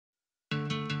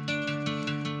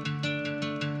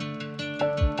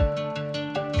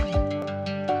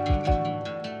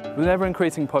With an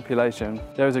ever-increasing population,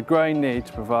 there is a growing need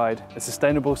to provide a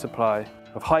sustainable supply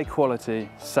of high-quality,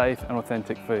 safe and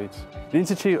authentic foods. The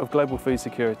Institute of Global Food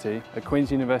Security at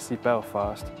Queen's University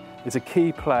Belfast is a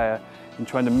key player in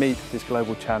trying to meet this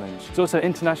global challenge. It's also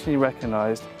internationally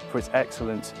recognised for its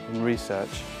excellence in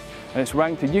research, and it's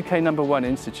ranked the UK #1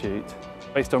 institute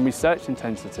based on research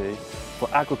intensity for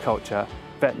agriculture,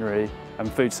 veterinary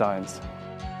and food science.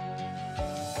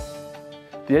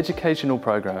 The educational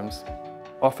programmes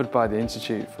offered by the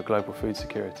Institute for Global Food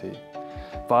Security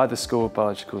via the School of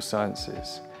Biological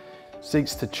Sciences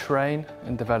seeks to train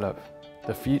and develop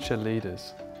the future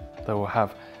leaders that will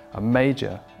have a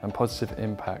major and positive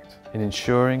impact in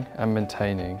ensuring and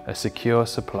maintaining a secure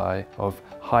supply of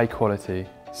high quality,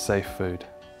 safe food.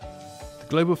 The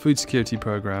Global Food Security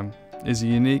Programme is a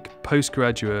unique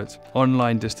postgraduate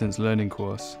online distance learning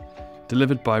course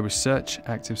delivered by research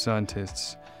active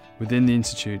scientists within the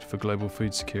Institute for Global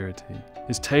Food Security.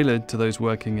 It's tailored to those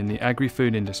working in the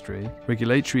agri-food industry,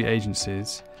 regulatory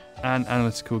agencies and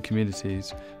analytical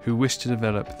communities who wish to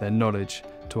develop their knowledge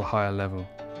to a higher level.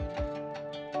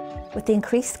 With the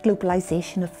increased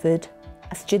globalisation of food,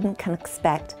 a student can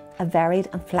expect a varied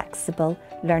and flexible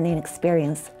learning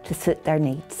experience to suit their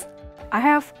needs. I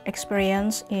have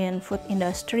experience in food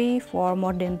industry for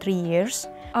more than 3 years.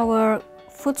 Our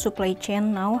food supply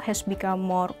chain now has become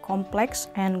more complex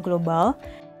and global.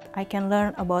 I can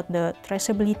learn about the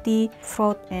traceability,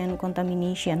 fraud and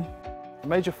contamination. A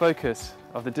major focus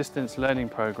of the distance learning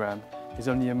programme is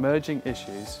on the emerging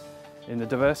issues in the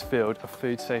diverse field of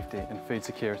food safety and food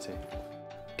security.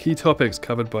 Key topics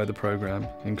covered by the programme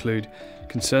include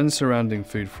concerns surrounding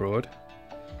food fraud,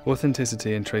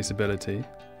 authenticity and traceability,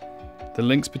 the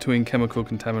links between chemical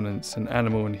contaminants and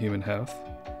animal and human health,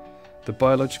 the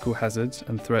biological hazards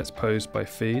and threats posed by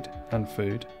feed and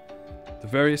food, the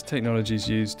various technologies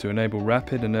used to enable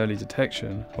rapid and early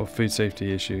detection of food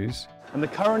safety issues, and the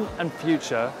current and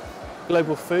future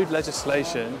global food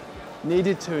legislation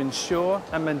needed to ensure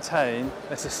and maintain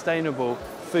a sustainable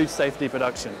food safety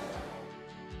production.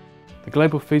 The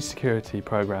Global Food Security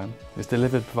Programme is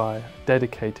delivered via a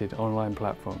dedicated online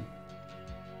platform.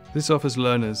 This offers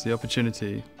learners the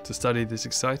opportunity to study this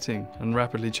exciting and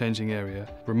rapidly changing area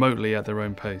remotely at their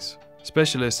own pace.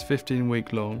 Specialist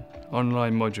 15-week-long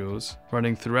online modules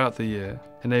running throughout the year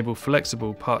enable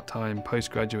flexible part-time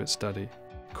postgraduate study.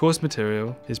 Course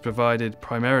material is provided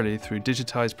primarily through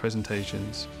digitised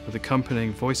presentations with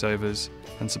accompanying voiceovers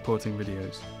and supporting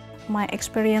videos. My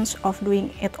experience of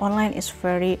doing it online is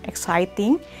very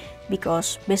exciting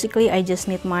because basically I just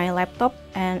need my laptop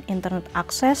and internet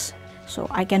access, so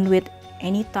I can do it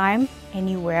anytime,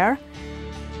 anywhere.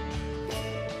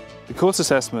 The course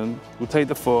assessment will take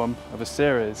the form of a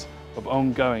series of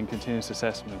ongoing continuous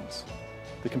assessments,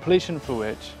 the completion for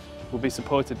which will be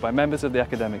supported by members of the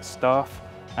academic staff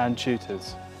and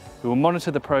tutors, who will monitor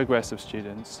the progress of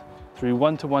students through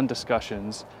one-to-one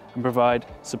discussions and provide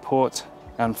support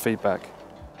and feedback.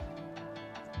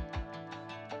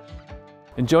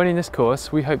 In joining this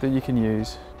course, we hope that you can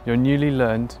use your newly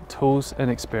learned tools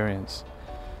and experience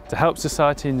to help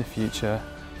society in the future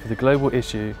for the global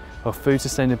issue of food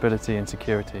sustainability and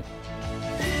security.